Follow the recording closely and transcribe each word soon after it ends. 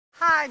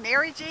Hi,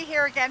 Mary G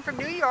here again from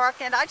New York,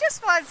 and I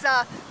just was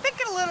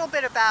thinking a little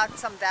bit about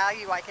some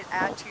value I could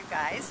add to you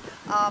guys.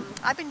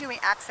 I've been doing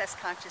access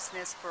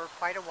consciousness for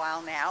quite a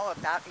while now,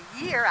 about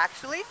a year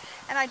actually,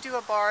 and I do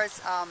a bar's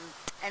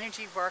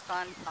energy work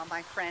on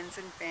my friends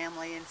and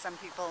family and some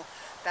people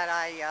that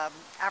I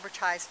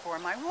advertise for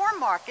my warm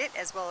market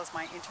as well as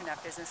my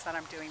internet business that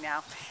I'm doing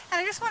now.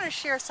 And I just want to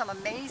share some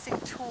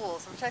amazing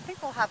tools which I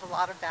think will have a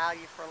lot of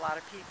value for a lot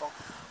of people.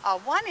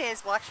 One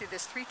is, well actually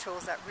there's three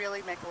tools that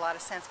really make a lot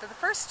of sense, but the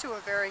first two are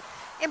very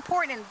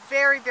important and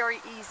very, very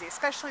easy,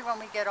 especially when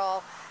we get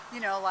all,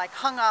 like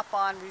hung up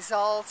on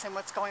results and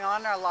what's going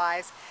on in our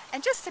lives,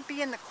 and just to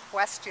be in the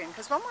question,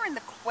 because when we're in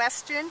the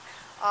question,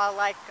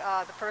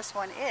 the first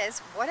one is,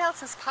 what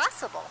else is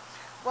possible?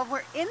 When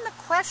we're in the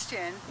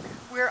question,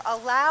 we're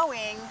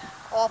allowing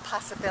all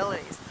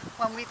possibilities.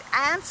 When we've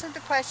answered the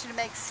question to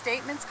make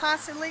statements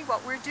constantly,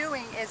 what we're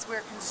doing is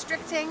we're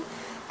constricting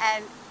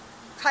and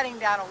cutting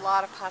down a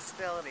lot of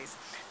possibilities.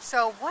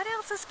 So what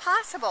else is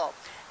possible?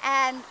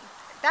 And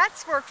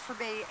that's worked for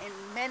me in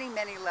many,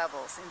 many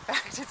levels. In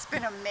fact, it's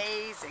been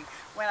amazing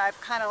when I've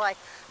kind of like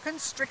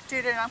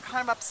constricted and I'm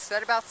kind of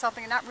upset about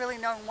something and not really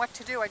knowing what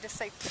to do. I just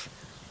say,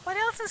 what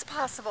else is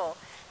possible?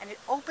 And it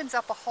opens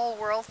up a whole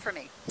world for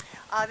me.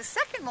 The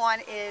second one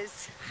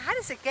is, how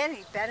does it get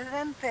any better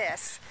than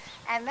this?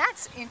 And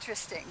that's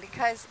interesting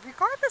because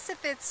regardless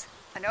if it's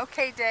an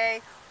okay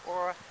day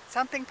or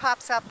something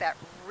pops up that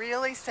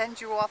really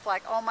sends you off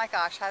like, oh my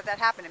gosh, how did that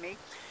happen to me?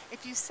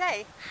 If you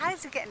say, how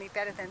does it get any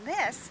better than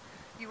this?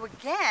 You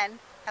again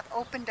have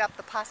opened up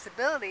the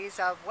possibilities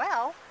of,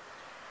 well,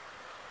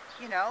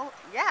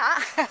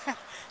 yeah,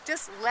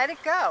 just let it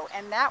go.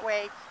 And that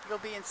way you'll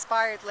be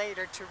inspired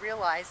later to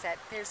realize that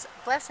there's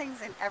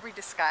blessings in every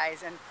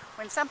disguise. And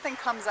when something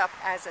comes up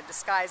as a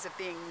disguise of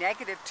being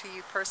negative to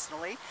you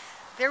personally,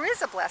 there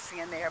is a blessing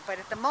in there. But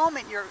at the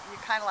moment you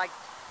kind of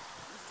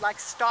like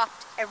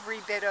stopped every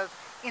bit of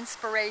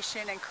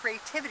inspiration and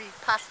creativity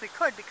possibly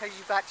could, because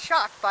you got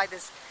shocked by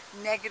this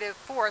negative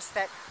force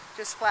that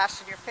just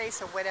flashed in your face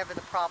or whatever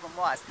the problem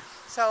was.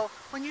 So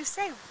when you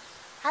say,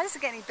 how does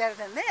it get any better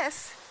than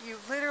this? You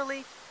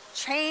literally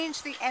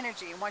change the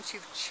energy. And once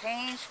you've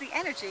changed the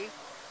energy,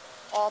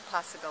 all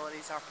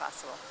possibilities are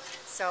possible.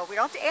 So we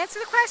don't have to answer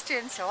the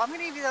question, so I'm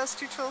going to give you those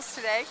two tools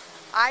today.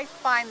 I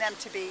find them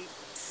to be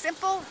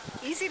simple,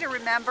 easy to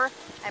remember,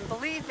 and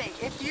believe me,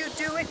 if you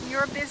do it in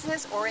your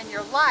business or in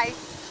your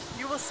life,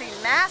 you will see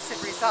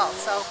massive results.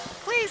 So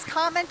please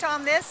comment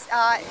on this,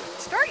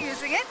 start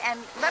using it,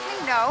 and let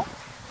me know.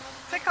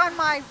 Click on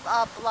my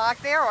blog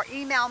there or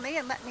email me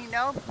and let me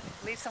know.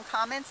 Leave some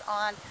comments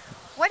on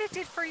what it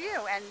did for you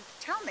and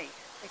tell me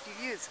if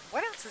you use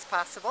what else is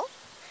possible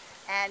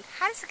and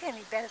how does it get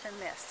any better than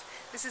this.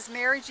 This is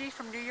Mary G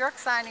from New York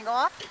signing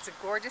off. It's a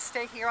gorgeous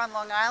day here on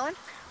Long Island.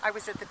 I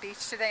was at the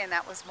beach today and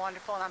that was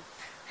wonderful, and I'm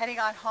heading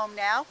on home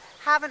now.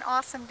 Have an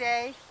awesome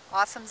day.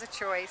 Awesome's a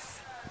choice.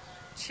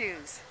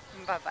 Choose.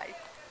 Bye-bye.